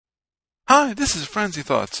Hi, this is Franzi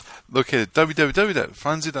Thoughts, located at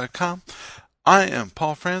www.franzi.com. I am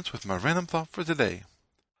Paul Franz with my random thought for today.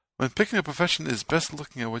 When picking a profession, it is best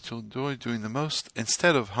looking at what you'll enjoy doing the most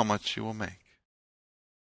instead of how much you will make.